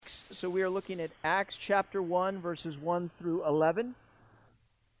so we are looking at Acts chapter 1, verses 1 through 11.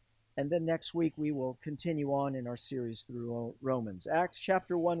 And then next week we will continue on in our series through Romans. Acts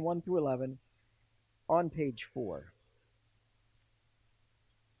chapter 1, 1 through 11, on page 4.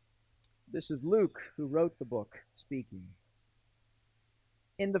 This is Luke who wrote the book, speaking.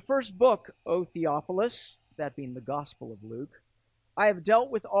 In the first book, O Theophilus, that being the Gospel of Luke, I have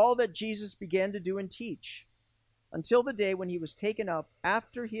dealt with all that Jesus began to do and teach, until the day when he was taken up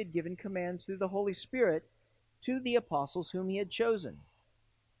after he had given commands through the Holy Spirit to the apostles whom he had chosen.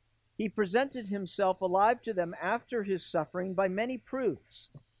 He presented himself alive to them after his suffering by many proofs,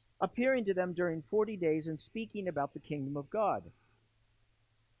 appearing to them during 40 days and speaking about the kingdom of God.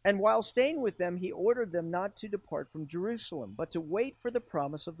 And while staying with them, he ordered them not to depart from Jerusalem, but to wait for the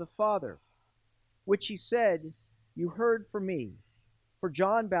promise of the Father, which he said, "You heard from me. For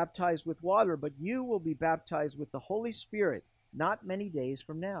John baptized with water, but you will be baptized with the Holy Spirit not many days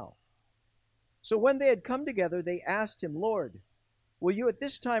from now." So when they had come together, they asked him, "Lord, will you at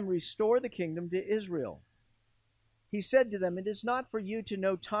this time restore the kingdom to Israel?" He said to them, "It is not for you to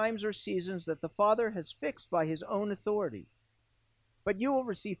know times or seasons that the Father has fixed by his own authority. But you will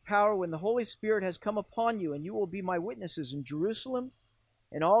receive power when the Holy Spirit has come upon you, and you will be my witnesses in Jerusalem,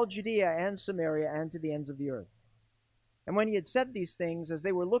 in all Judea and Samaria, and to the ends of the earth." And when he had said these things, as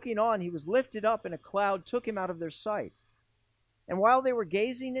they were looking on, he was lifted up, and a cloud took him out of their sight. And while they were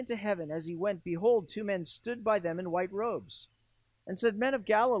gazing into heaven as he went, behold, two men stood by them in white robes, and said, "Men of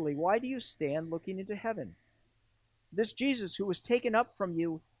Galilee, why do you stand looking into heaven? This Jesus who was taken up from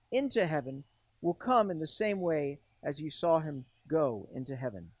you into heaven will come in the same way as you saw him go into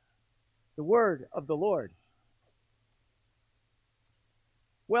heaven." The word of the Lord.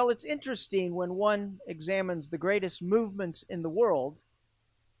 Well, it's interesting when one examines the greatest movements in the world,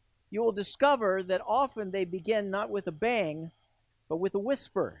 you will discover that often they begin not with a bang, but with a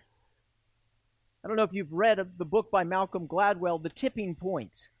whisper. I don't know if you've read the book by Malcolm Gladwell, The Tipping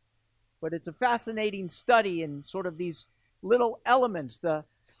Point, but it's a fascinating study in sort of these little elements, the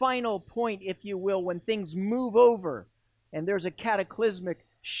final point, if you will, when things move over and there's a cataclysmic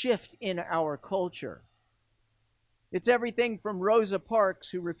shift in our culture. It's everything from Rosa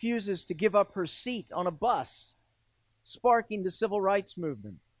Parks, who refuses to give up her seat on a bus, sparking the civil rights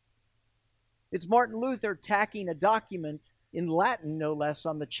movement. It's Martin Luther tacking a document, in Latin no less,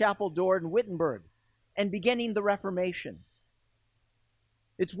 on the chapel door in Wittenberg and beginning the Reformation.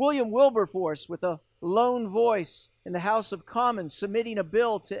 It's William Wilberforce with a lone voice in the House of Commons submitting a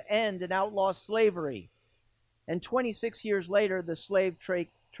bill to end and outlaw slavery, and 26 years later the Slave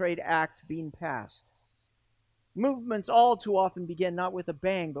Trade Act being passed. Movements all too often begin not with a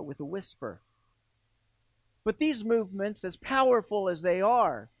bang, but with a whisper. But these movements, as powerful as they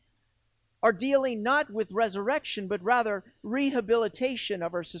are dealing not with resurrection, but rather rehabilitation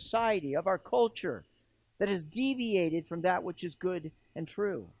of our society, of our culture, that has deviated from that which is good and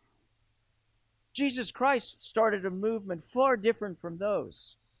true. Jesus Christ started a movement far different from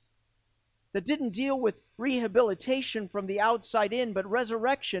those, that didn't deal with rehabilitation from the outside in, but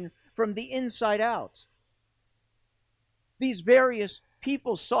resurrection from the inside out. These various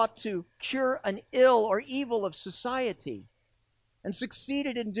people sought to cure an ill or evil of society and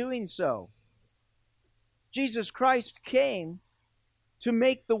succeeded in doing so. Jesus Christ came to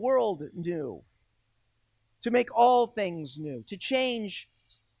make the world new, to make all things new, to change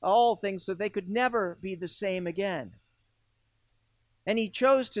all things so they could never be the same again. And he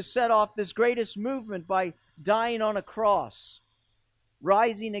chose to set off this greatest movement by dying on a cross,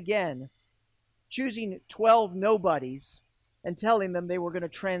 rising again, choosing 12 nobodies, and telling them they were going to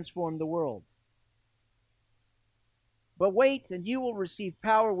transform the world. But wait, and you will receive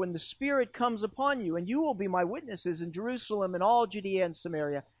power when the Spirit comes upon you, and you will be my witnesses in Jerusalem and all Judea and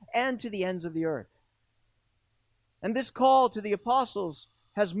Samaria, and to the ends of the earth. And this call to the apostles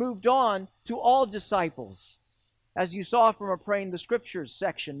has moved on to all disciples, as you saw from our Praying the Scriptures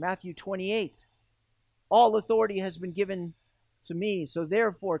section, Matthew 28. All authority has been given to me, so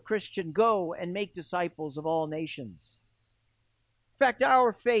therefore, Christian, go and make disciples of all nations. In fact,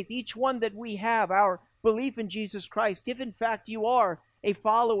 our faith, each one that we have, our belief in Jesus Christ, if in fact you are a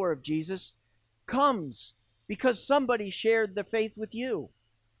follower of Jesus, comes because somebody shared the faith with you,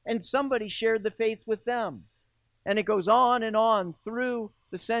 and somebody shared the faith with them. And it goes on through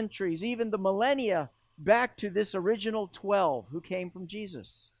the centuries, even the millennia, back to this original 12 who came from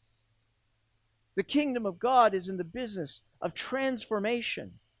Jesus. The kingdom of God is in the business of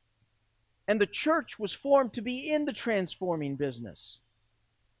transformation. And the church was formed to be in the transforming business.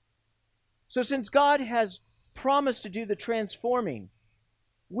 So since God has promised to do the transforming,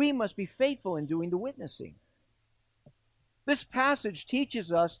 we must be faithful in doing the witnessing. This passage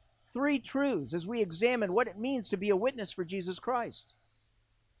teaches us three truths as we examine what it means to be a witness for Jesus Christ.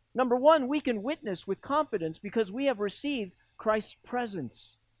 Number one, we can witness with confidence because we have received Christ's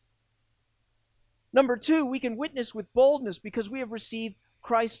presence. Number two, we can witness with boldness because we have received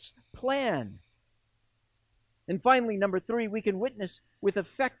Christ's plan. And finally, number three, we can witness with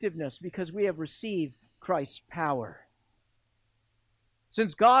effectiveness because we have received Christ's power.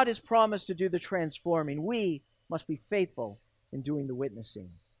 Since God has promised to do the transforming, we must be faithful in doing the witnessing.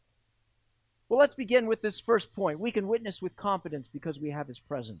 Well, let's begin with this first point. We can witness with confidence because we have His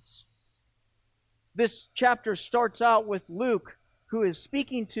presence. This chapter starts out with Luke, who is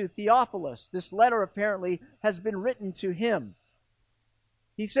speaking to Theophilus. This letter apparently has been written to him.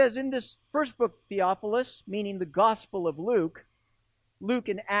 He says in this first book, Theophilus, meaning the Gospel of Luke, Luke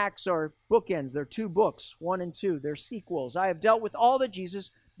and Acts are bookends. They're two books, 1 and 2. They're sequels. I have dealt with all that Jesus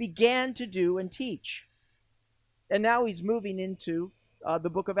began to do and teach. And now he's moving into the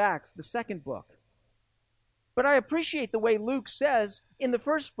book of Acts, the second book. But I appreciate the way Luke says, in the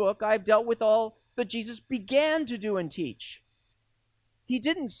first book, I have dealt with all that Jesus began to do and teach. He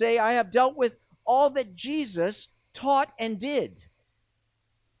didn't say, I have dealt with all that Jesus taught and did.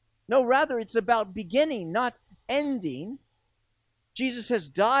 No, rather, it's about beginning, not ending. Jesus has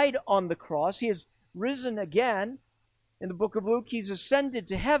died on the cross. He has risen again. In the book of Luke, he's ascended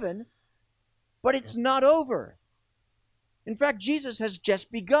to heaven. But it's not over. In fact, Jesus has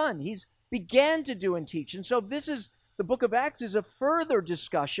just begun. He's began to do and teach. And so the book of Acts is a further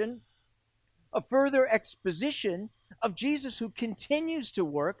discussion, a further exposition of Jesus who continues to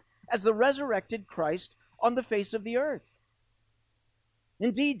work as the resurrected Christ on the face of the earth.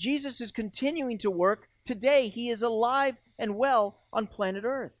 Indeed, Jesus is continuing to work today. He is alive and well on planet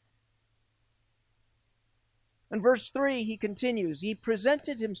Earth. In verse 3, he continues, He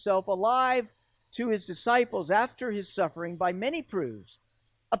presented Himself alive to His disciples after His suffering by many proofs,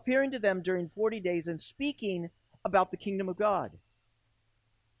 appearing to them during 40 days and speaking about the kingdom of God.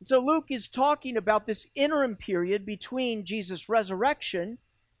 And so Luke is talking about this interim period between Jesus' resurrection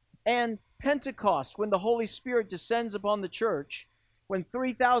and Pentecost, when the Holy Spirit descends upon the church, when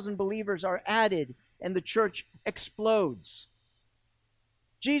 3,000 believers are added and the church explodes.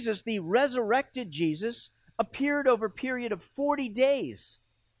 Jesus, the resurrected Jesus, appeared over a period of 40 days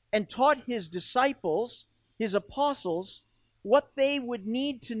and taught His disciples, His apostles, what they would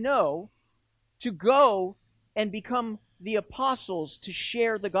need to know to go and become the apostles to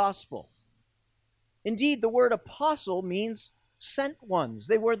share the gospel. Indeed, the word apostle means sent ones.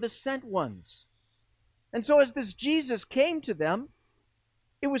 They were the sent ones. And so as this Jesus came to them,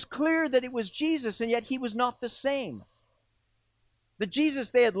 it was clear that it was Jesus, and yet He was not the same. The Jesus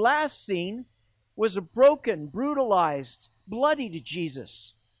they had last seen was a broken, brutalized, bloodied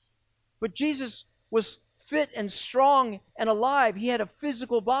Jesus. But Jesus was fit and strong and alive. He had a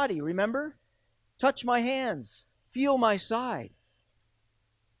physical body, remember? Touch my hands, feel my side.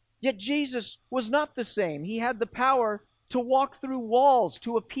 Yet Jesus was not the same. He had the power to walk through walls,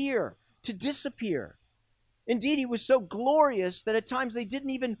 to appear, to disappear. Indeed, He was so glorious that at times they didn't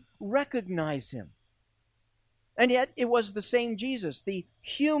even recognize Him. And yet it was the same Jesus, the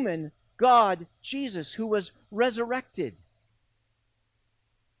human God Jesus, who was resurrected.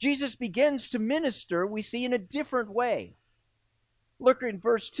 Jesus begins to minister, we see, in a different way. Look in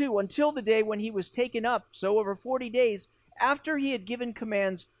verse 2, until the day when He was taken up, so over 40 days, after He had given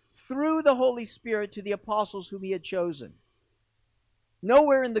commands through the Holy Spirit to the apostles whom He had chosen.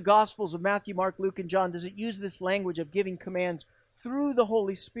 Nowhere in the Gospels of Matthew, Mark, Luke, and John does it use this language of giving commands through the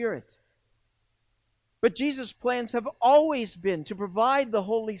Holy Spirit. But Jesus' plans have always been to provide the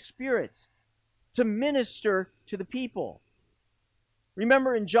Holy Spirit to minister to the people.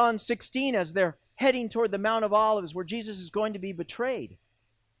 Remember in John 16, as they're heading toward the Mount of Olives, where Jesus is going to be betrayed,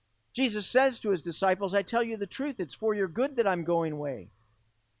 Jesus says to His disciples, I tell you the truth, it's for your good that I'm going away.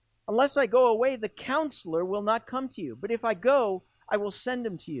 Unless I go away, the Counselor will not come to you. But if I go, I will send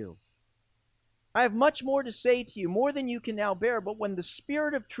Him to you. I have much more to say to you, more than you can now bear, but when the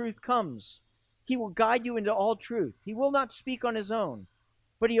Spirit of truth comes, He will guide you into all truth. He will not speak on His own,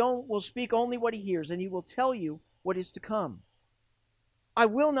 but He will speak only what He hears, and He will tell you what is to come. I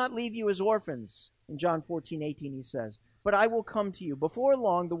will not leave you as orphans, in John 14:18 He says, but I will come to you. Before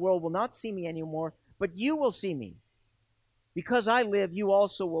long, the world will not see me anymore, but you will see me. Because I live, you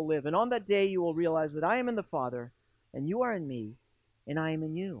also will live. And on that day, you will realize that I am in the Father, and you are in me, and I am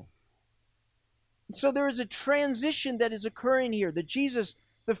in you. And so there is a transition that is occurring here. That Jesus,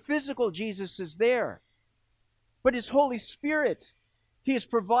 the physical Jesus, is there. But His Holy Spirit, He is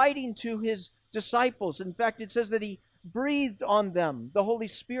providing to His disciples. In fact, it says that He breathed on them, the Holy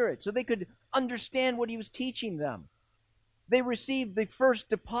Spirit, so they could understand what He was teaching them. They received the first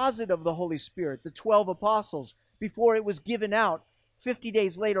deposit of the Holy Spirit, the 12 apostles, before it was given out 50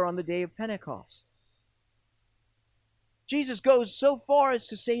 days later on the day of Pentecost. Jesus goes so far as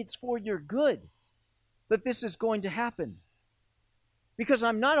to say it's for your good that this is going to happen. Because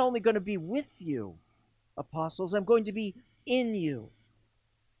I'm not only going to be with you, apostles, I'm going to be in you.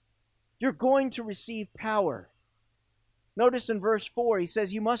 You're going to receive power. Notice in verse 4, he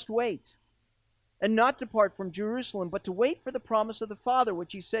says, you must wait and not depart from Jerusalem, but to wait for the promise of the Father,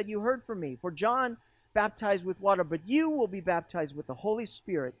 which he said, you heard from me. For John baptized with water, but you will be baptized with the Holy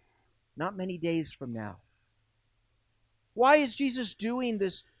Spirit not many days from now. Why is Jesus doing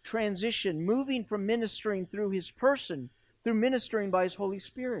this transition, moving from ministering through his person, through ministering by his Holy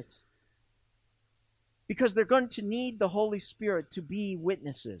Spirit? Because they're going to need the Holy Spirit to be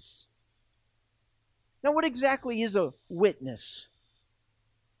witnesses. Now, what exactly is a witness?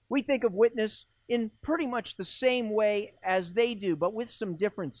 We think of witness in pretty much the same way as they do, but with some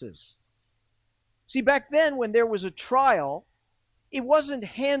differences. See, back then when there was a trial, it wasn't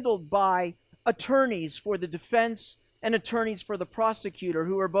handled by attorneys for the defense and attorneys for the prosecutor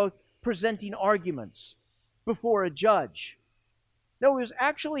who are both presenting arguments before a judge. No, it was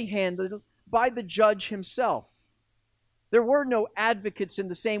actually handled by the judge himself. There were no advocates in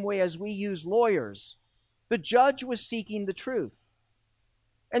the same way as we use lawyers. The judge was seeking the truth.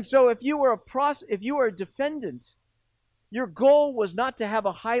 And so if you were a defendant, your goal was not to have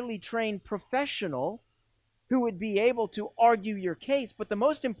a highly trained professional who would be able to argue your case, but the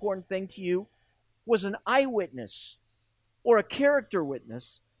most important thing to you was an eyewitness or a character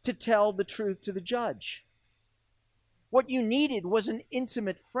witness to tell the truth to the judge. What you needed was an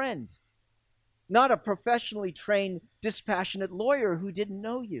intimate friend, not a professionally trained, dispassionate lawyer who didn't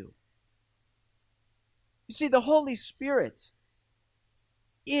know you. You see, the Holy Spirit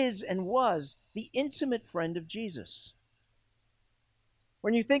is and was the intimate friend of Jesus.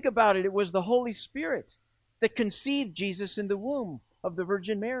 When you think about it, it was the Holy Spirit that conceived Jesus in the womb of the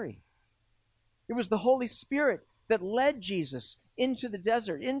Virgin Mary. It was the Holy Spirit that led Jesus into the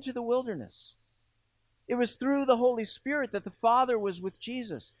desert, into the wilderness. It was through the Holy Spirit that the Father was with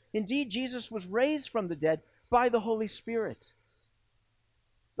Jesus. Indeed, Jesus was raised from the dead by the Holy Spirit.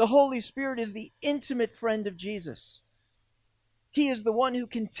 The Holy Spirit is the intimate friend of Jesus. He is the one who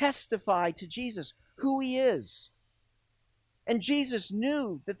can testify to Jesus who he is. And Jesus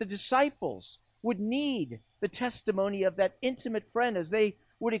knew that the disciples would need the testimony of that intimate friend as they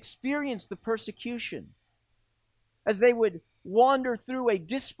would experience the persecution, as they would wander through a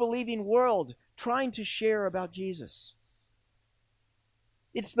disbelieving world trying to share about Jesus.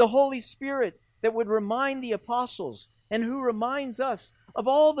 It's the Holy Spirit that would remind the apostles and who reminds us of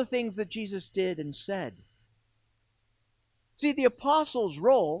all the things that Jesus did and said. See, the apostles'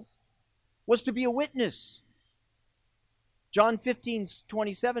 role was to be a witness. John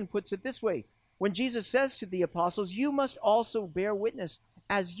 15:27 puts it this way. When Jesus says to the apostles, you must also bear witness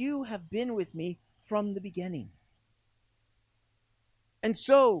as you have been with me from the beginning. And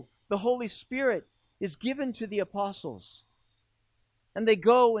so the Holy Spirit is given to the apostles, and they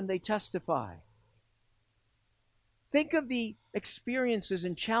go and they testify. Think of the experiences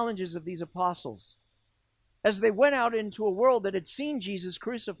and challenges of these apostles as they went out into a world that had seen Jesus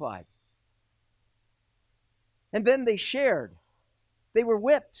crucified. And then they shared. They were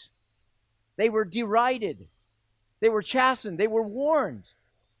whipped. They were derided. They were chastened. They were warned.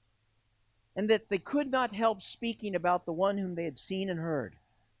 And that they could not help speaking about the one whom they had seen and heard.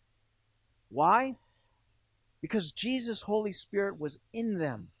 Why? Because Jesus' Holy Spirit was in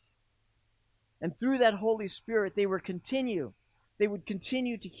them. And through that Holy Spirit, they would continue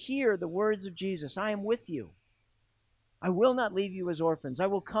to hear the words of Jesus. I am with you. I will not leave you as orphans. I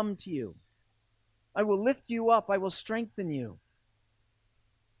will come to you. I will lift you up. I will strengthen you.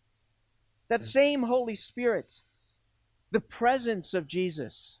 That same Holy Spirit, the presence of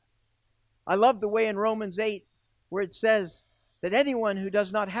Jesus. I love the way in Romans 8 where it says that anyone who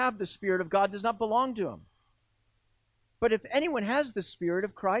does not have the Spirit of God does not belong to him. But if anyone has the Spirit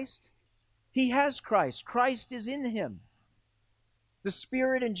of Christ, he has Christ. Christ is in him. The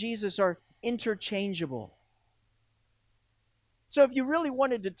Spirit and Jesus are interchangeable. So if you really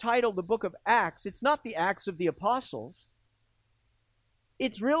wanted to title the book of Acts, it's not the Acts of the Apostles.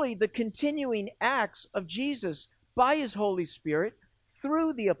 It's really the continuing acts of Jesus by his Holy Spirit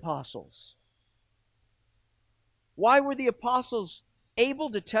through the apostles. Why were the apostles able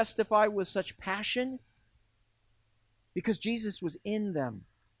to testify with such passion? Because Jesus was in them,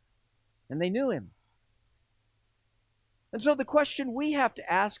 and they knew him. And so the question we have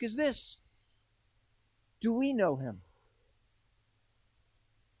to ask is this: do we know him?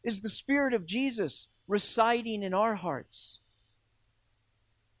 Is the Spirit of Jesus residing in our hearts?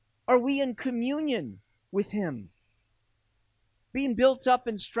 Are we in communion with Him? Being built up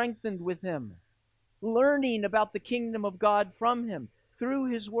and strengthened with Him? Learning about the kingdom of God from Him through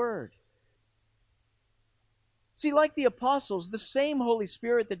His Word? See, like the apostles, the same Holy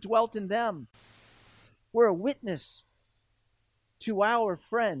Spirit that dwelt in them were a witness to our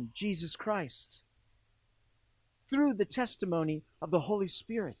friend, Jesus Christ, through the testimony of the Holy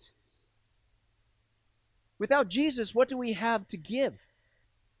Spirit. Without Jesus, what do we have to give?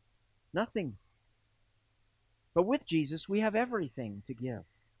 Nothing. But with Jesus, we have everything to give.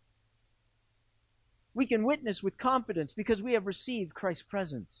 We can witness with confidence because we have received Christ's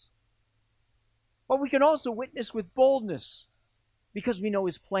presence. But we can also witness with boldness because we know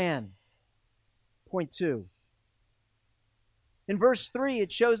His plan. Point 2. In verse 3,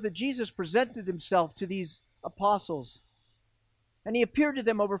 it shows that Jesus presented Himself to these apostles. And He appeared to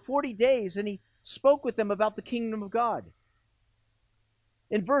them over 40 days, and He spoke with them about the kingdom of God.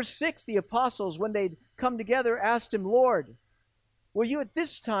 In verse 6, the apostles, when they'd come together, asked Him, "Lord, will you at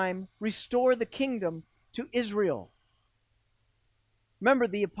this time restore the kingdom to Israel?" Remember,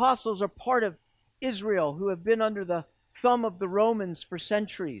 the apostles are part of Israel who have been under the thumb of the Romans for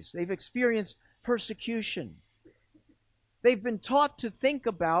centuries. They've experienced persecution. They've been taught to think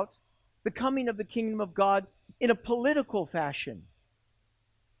about the coming of the kingdom of God in a political fashion.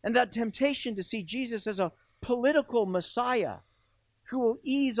 And that temptation to see Jesus as a political Messiah who will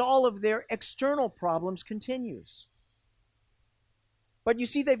ease all of their external problems continues. But you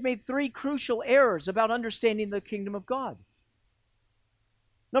see, they've made 3 crucial errors about understanding the kingdom of God.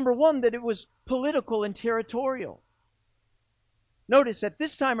 Number 1, that it was political and territorial. Notice, at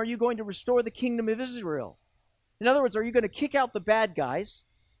this time, are you going to restore the kingdom of Israel? In other words, are you going to kick out the bad guys,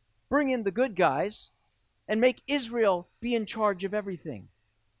 bring in the good guys, and make Israel be in charge of everything?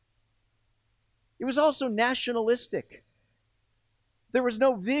 It was also nationalistic. There was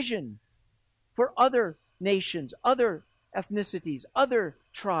no vision for other nations, other ethnicities, other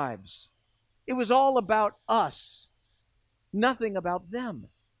tribes. It was all about us, nothing about them.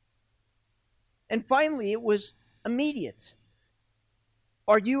 And finally, it was immediate.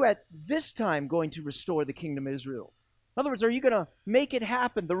 Are you at this time going to restore the kingdom of Israel? In other words, are you going to make it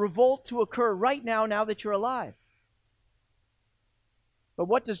happen, the revolt to occur right now that you're alive? But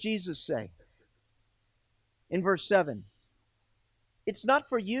what does Jesus say? In verse 7, "It's not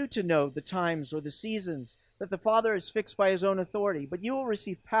for you to know the times or the seasons that the Father has fixed by His own authority, but you will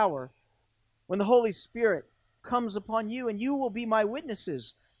receive power when the Holy Spirit comes upon you, and you will be my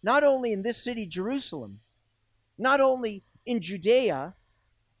witnesses, not only in this city, Jerusalem, not only in Judea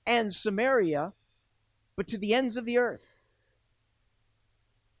and Samaria, but to the ends of the earth."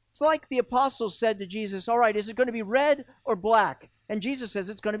 It's like the apostles said to Jesus, "All right, is it going to be red or black?" And Jesus says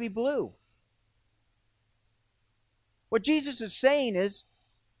it's going to be blue. What Jesus is saying is,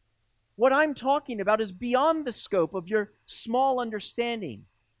 what I'm talking about is beyond the scope of your small understanding.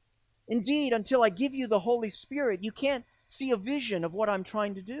 Indeed, until I give you the Holy Spirit, you can't see a vision of what I'm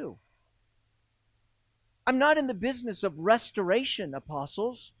trying to do. I'm not in the business of restoration,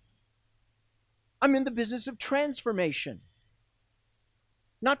 apostles. I'm in the business of transformation.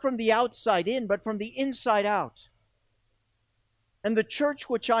 Not from the outside in, but from the inside out. And the church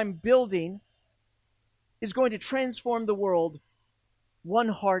which I'm building is going to transform the world one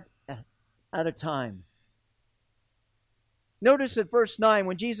heart at a time. Notice at verse 9,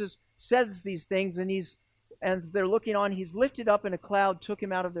 when Jesus says these things and they're looking on, He's lifted up and a cloud took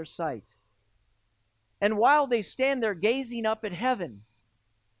Him out of their sight. And while they stand there gazing up at heaven,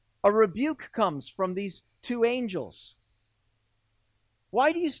 a rebuke comes from these 2 angels.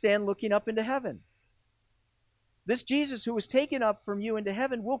 Why do you stand looking up into heaven? This Jesus who was taken up from you into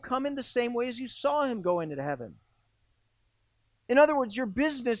heaven will come in the same way as you saw Him go into heaven. In other words, your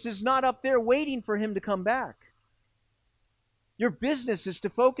business is not up there waiting for Him to come back. Your business is to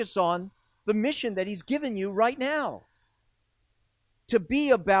focus on the mission that He's given you right now. To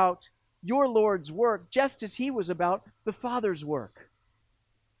be about your Lord's work just as He was about the Father's work.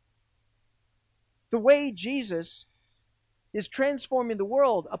 The way Jesus is transforming the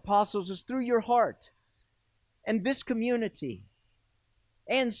world, apostles, is through your heart. And this community,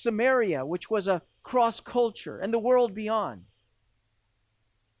 and Samaria, which was a cross-culture, and the world beyond.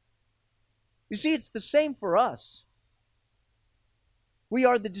 You see, it's the same for us. We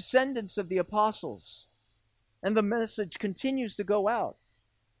are the descendants of the apostles, and the message continues to go out.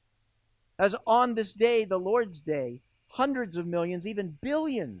 As on this day, the Lord's Day, hundreds of millions, even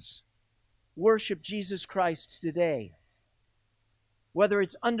billions, worship Jesus Christ today. Whether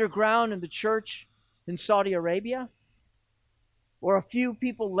it's underground in the church in Saudi Arabia, or a few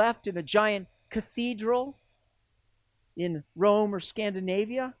people left in a giant cathedral in Rome or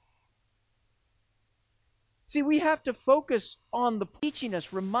Scandinavia, See, we have to focus on the teaching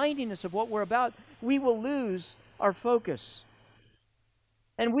us, reminding us of what we're about. We will lose our focus.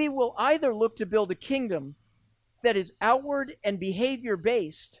 And we will either look to build a kingdom that is outward and behavior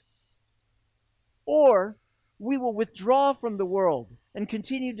based, or we will withdraw from the world and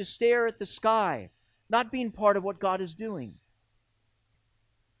continue to stare at the sky, not being part of what God is doing.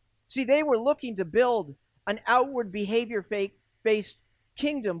 See, they were looking to build an outward behavior based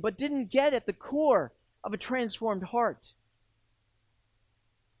kingdom, but didn't get at the core of a transformed heart.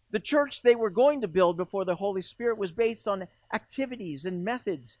 The church they were going to build before the Holy Spirit was based on activities and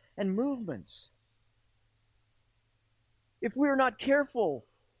methods and movements. If we're not careful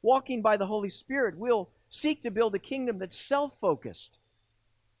walking by the Holy Spirit, we'll seek to build a kingdom that's self-focused,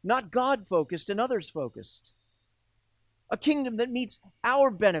 not God-focused and others-focused. A kingdom that meets our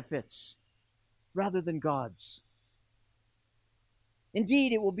benefits rather than God's.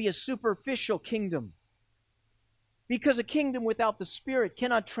 Indeed, it will be a superficial kingdom, because a kingdom without the Spirit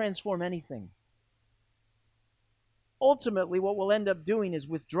cannot transform anything. Ultimately, what we'll end up doing is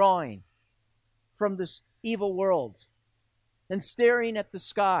withdrawing from this evil world and staring at the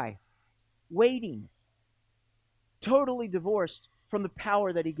sky, waiting, totally divorced from the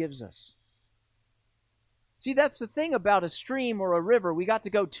power that He gives us. See, that's the thing about a stream or a river. We got to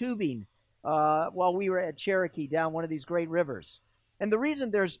go tubing while we were at Cherokee down one of these great rivers. And the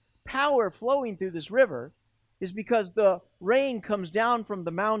reason there's power flowing through this river is because the rain comes down from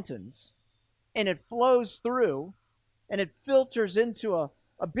the mountains and it flows through and it filters into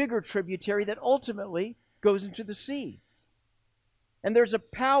a bigger tributary that ultimately goes into the sea. And there's a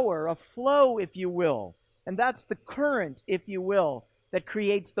power, a flow, if you will, and that's the current, if you will, that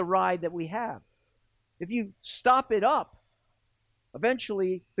creates the ride that we have. If you stop it up,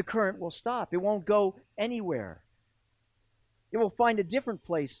 eventually the current will stop. It won't go anywhere. It will find a different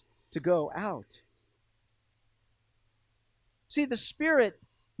place to go out. See, the Spirit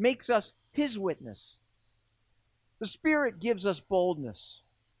makes us His witness. The Spirit gives us boldness.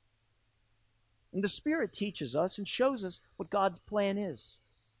 And the Spirit teaches us and shows us what God's plan is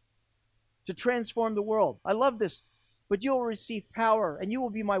to transform the world. I love this. But you will receive power, and you will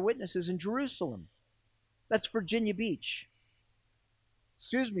be my witnesses in Jerusalem. That's Virginia Beach.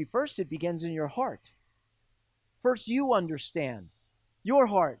 First it begins in your heart. First you understand your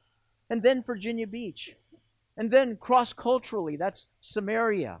heart, and then Virginia Beach. And then cross-culturally, that's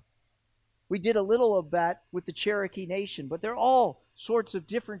Samaria. We did a little of that with the Cherokee Nation, but they're all sorts of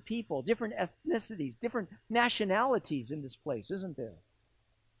different people, different ethnicities, different nationalities in this place, isn't there?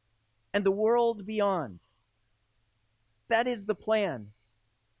 And the world beyond. That is the plan,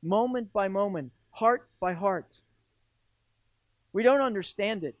 moment by moment, heart by heart. We don't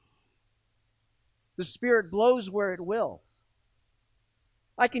understand it. The Spirit blows where it will.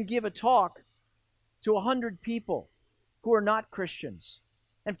 I can give a talk to 100 people who are not Christians.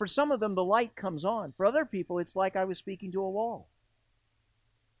 And for some of them, the light comes on. For other people, it's like I was speaking to a wall.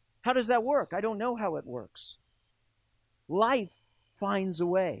 How does that work? I don't know how it works. Life finds a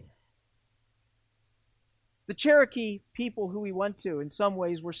way. The Cherokee people who we went to, in some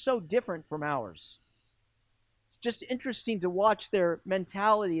ways, were so different from ours. It's just interesting to watch their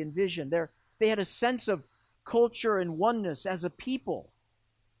mentality and vision. They had a sense of culture and oneness as a people.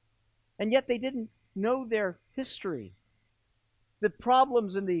 And yet they didn't know their history. The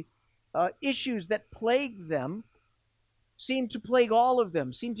problems and the issues that plagued them seemed to plague all of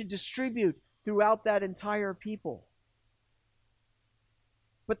them, seemed to distribute throughout that entire people.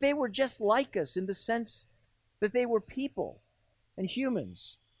 But they were just like us in the sense that they were people and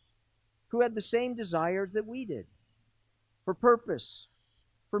humans who had the same desires that we did, for purpose,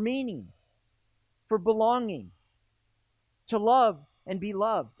 for meaning, for belonging, to love and be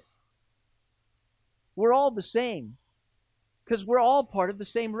loved. We're all the same because we're all part of the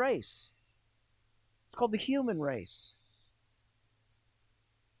same race. It's called the human race.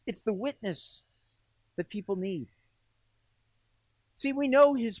 It's the witness that people need. See, we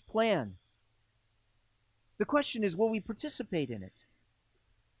know His plan. The question is, will we participate in it?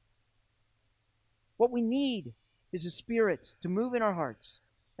 What we need is a Spirit to move in our hearts.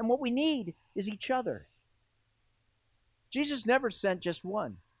 And what we need is each other. Jesus never sent just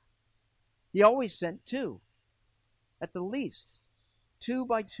one. He always sent two, at the least, 2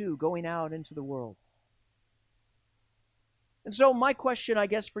 by 2 going out into the world. And so my question, I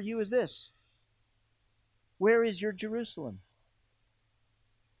guess, for you is this. Where is your Jerusalem?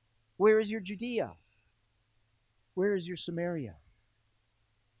 Where is your Judea? Where is your Samaria?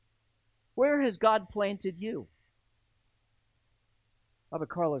 Where has God planted you? Oh, but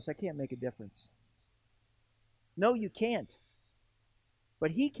Carlos, I can't make a difference. No, you can't.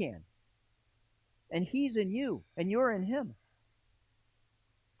 But He can. and He's in you, and you're in Him.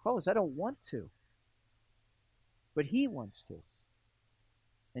 Carlos, I don't want to. But He wants to.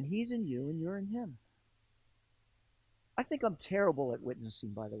 And He's in you, and you're in Him. I think I'm terrible at witnessing,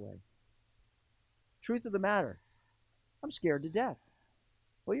 by the way. Truth of the matter, I'm scared to death.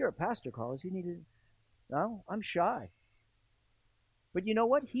 Well, you're a pastor, Carlos. You need to... No, I'm shy. But you know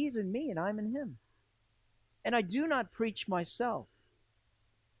what? He's in me, and I'm in Him. And I do not preach myself,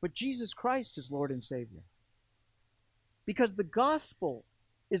 but Jesus Christ is Lord and Savior. Because the gospel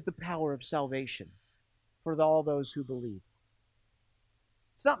is the power of salvation for all those who believe.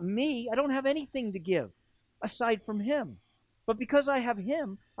 It's not me. I don't have anything to give aside from Him. But because I have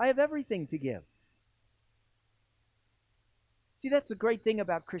Him, I have everything to give. See, that's the great thing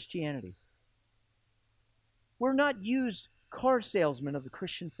about Christianity. We're not used car salesmen of the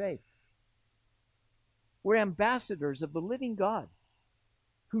Christian faith. We're ambassadors of the living God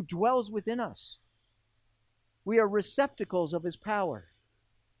who dwells within us. We are receptacles of His power,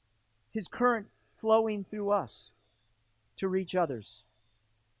 His current flowing through us to reach others.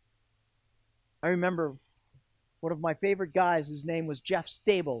 I remember one of my favorite guys whose name was Jeff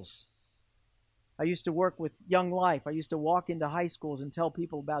Stables. I used to work with Young Life. I used to walk into high schools and tell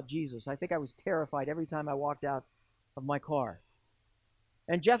people about Jesus. I think I was terrified every time I walked out of my car.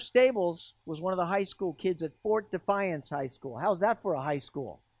 And Jeff Stables was one of the high school kids at Fort Defiance High School. How's that for a high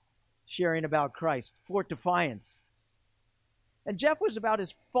school? Sharing about Christ. Fort Defiance. And Jeff was about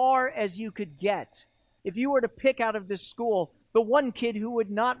as far as you could get. If you were to pick out of this school the one kid who would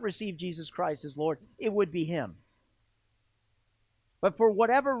not receive Jesus Christ as Lord, it would be him. But for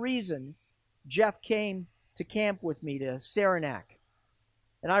whatever reason, Jeff came to camp with me to Saranac.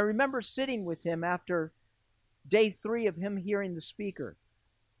 And I remember sitting with him after day 3 of him hearing the speaker.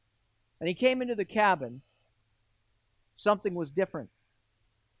 And he came into the cabin. Something was different.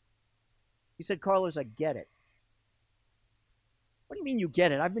 He said, Carlos, I get it. What do you mean you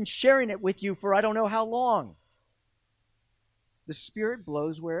get it? I've been sharing it with you for I don't know how long. The Spirit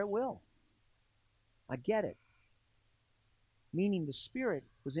blows where it will. I get it. Meaning the Spirit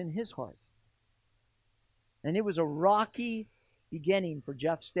was in his heart. And it was a rocky beginning for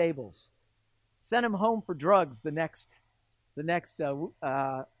Jeff Stables. Sent him home for drugs the next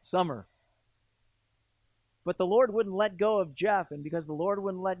summer. But the Lord wouldn't let go of Jeff, and because the Lord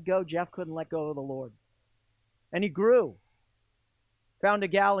wouldn't let go, Jeff couldn't let go of the Lord. And he grew. Found a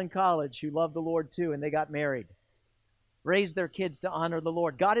gal in college who loved the Lord too, and they got married. Raised their kids to honor the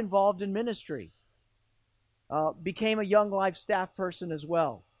Lord. Got involved in ministry. Became a Young Life staff person as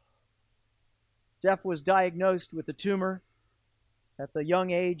well. Jeff was diagnosed with a tumor at the young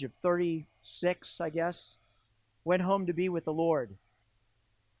age of 36, I guess. Went home to be with the Lord.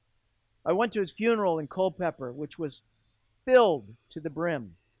 I went to his funeral in Culpeper, which was filled to the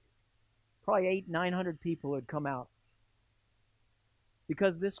brim. Probably 800-900 people had come out.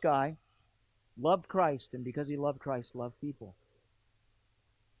 Because this guy loved Christ, and because he loved Christ, loved people.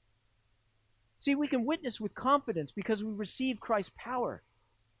 See, we can witness with confidence because we receive Christ's power.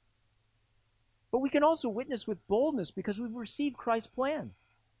 But we can also witness with boldness because we've received Christ's plan.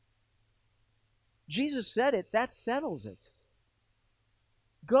 Jesus said it, that settles it.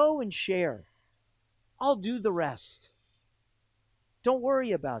 Go and share. I'll do the rest. Don't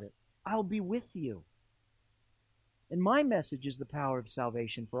worry about it. I'll be with you. And my message is the power of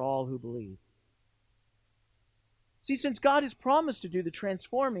salvation for all who believe. See, since God has promised to do the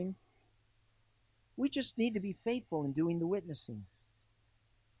transforming, we just need to be faithful in doing the witnessing.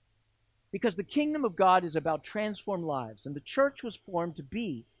 Because the kingdom of God is about transformed lives, and the church was formed to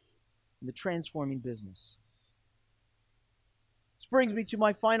be in the transforming business. This brings me to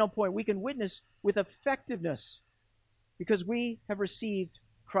my final point. We can witness with effectiveness because we have received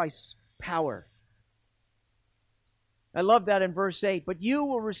Christ's power. I love that in verse 8. But you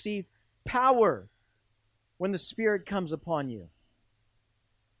will receive power when the Spirit comes upon you.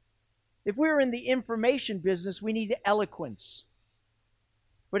 If we're in the information business, we need eloquence.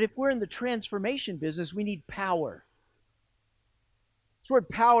 But if we're in the transformation business, we need power. This word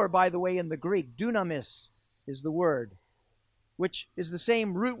power, by the way, in the Greek, dunamis, is the word, which is the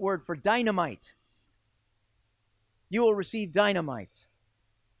same root word for dynamite. You will receive dynamite.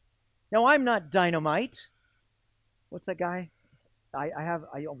 Now, I'm not dynamite. What's that guy? I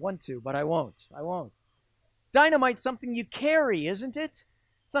want to, but I won't. I won't. Dynamite's something you carry, isn't it?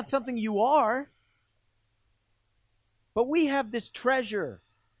 It's not something you are. But we have this treasure,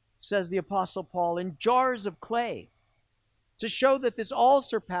 says the Apostle Paul, in jars of clay, to show that this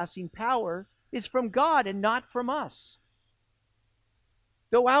all-surpassing power is from God and not from us.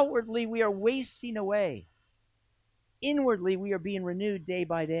 Though outwardly we are wasting away, inwardly we are being renewed day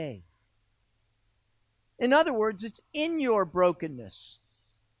by day. In other words, it's in your brokenness.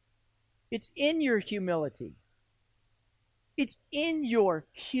 It's in your humility. It's in your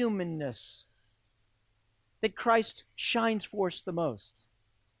humanness that Christ shines forth the most.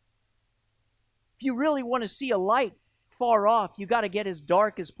 If you really want to see a light far off, you got to get as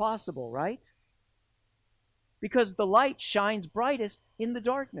dark as possible, right? Because the light shines brightest in the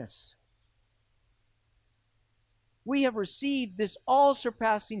darkness. We have received this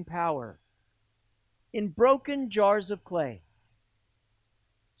all-surpassing power in broken jars of clay,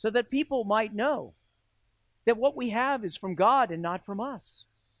 so that people might know that what we have is from God and not from us.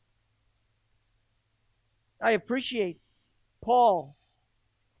 I appreciate Paul,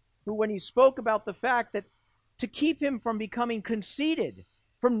 who, when he spoke about the fact that to keep him from becoming conceited,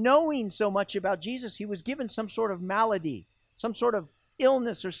 from knowing so much about Jesus, he was given some sort of malady, some sort of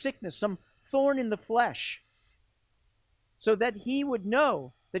illness or sickness, some thorn in the flesh, so that he would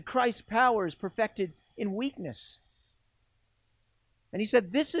know that Christ's power is perfected in weakness. And he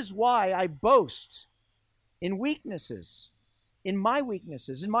said, this is why I boast in weaknesses, in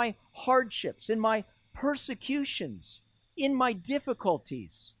my hardships, in my persecutions, in my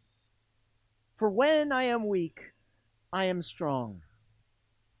difficulties. For when I am weak, I am strong.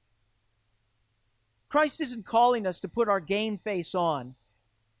 Christ isn't calling us to put our game face on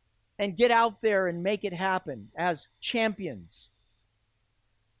and get out there and make it happen as champions.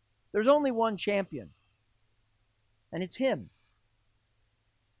 There's only one champion, and it's Him.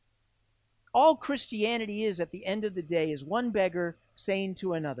 All Christianity is at the end of the day is one beggar saying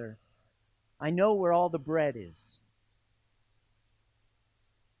to another, I know where all the bread is.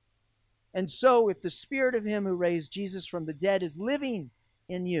 And so, if the Spirit of Him who raised Jesus from the dead is living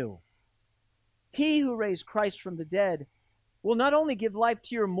in you, He who raised Christ from the dead will not only give life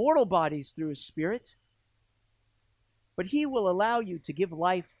to your mortal bodies through His Spirit, but He will allow you to give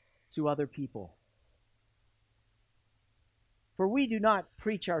life to other people. For we do not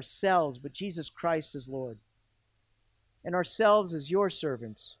preach ourselves, but Jesus Christ as Lord, and ourselves as your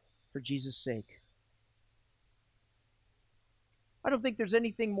servants for Jesus' sake. I don't think there's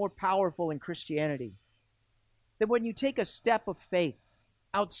anything more powerful in Christianity than when you take a step of faith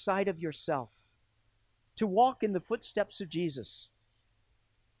outside of yourself, to walk in the footsteps of Jesus,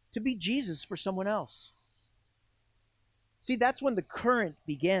 to be Jesus for someone else. See, that's when the current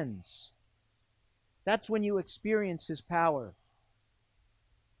begins. That's when you experience His power,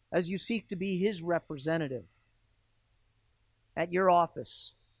 as you seek to be His representative at your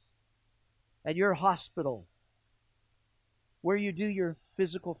office, at your hospital, where you do your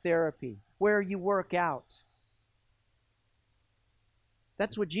physical therapy, where you work out.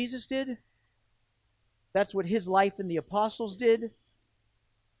 That's what Jesus did. That's what His life and the apostles did.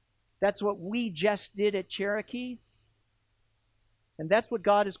 That's what we just did at Cherokee. And that's what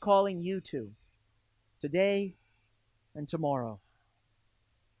God is calling you to today and tomorrow.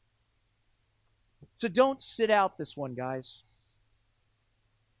 So don't sit out this one, guys.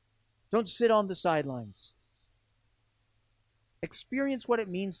 Don't sit on the sidelines. Experience what it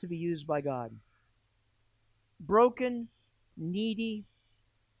means to be used by God. Broken, needy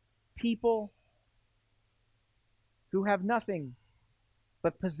people who have nothing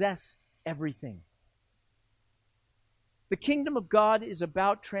but possess everything. The kingdom of God is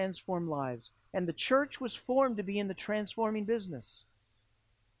about transformed lives, and the church was formed to be in the transforming business.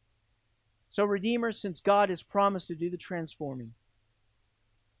 So, Redeemer, since God has promised to do the transforming,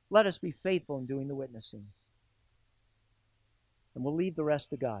 let us be faithful in doing the witnessing. And we'll leave the rest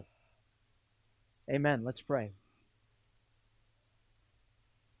to God. Amen. Let's pray.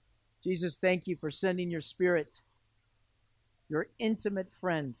 Jesus, thank you for sending your Spirit, your intimate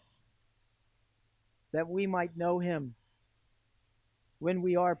friend, that we might know Him when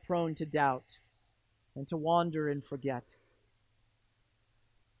we are prone to doubt and to wander and forget.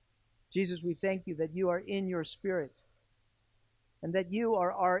 Jesus, we thank you that you are in your Spirit and that you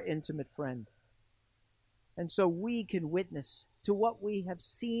are our intimate friend. And so we can witness to what we have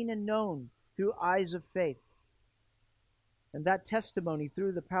seen and known through eyes of faith. And that testimony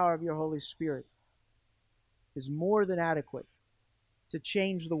through the power of your Holy Spirit is more than adequate to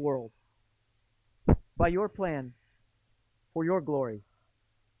change the world by your plan for your glory.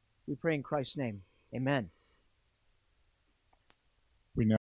 We pray in Christ's name. Amen.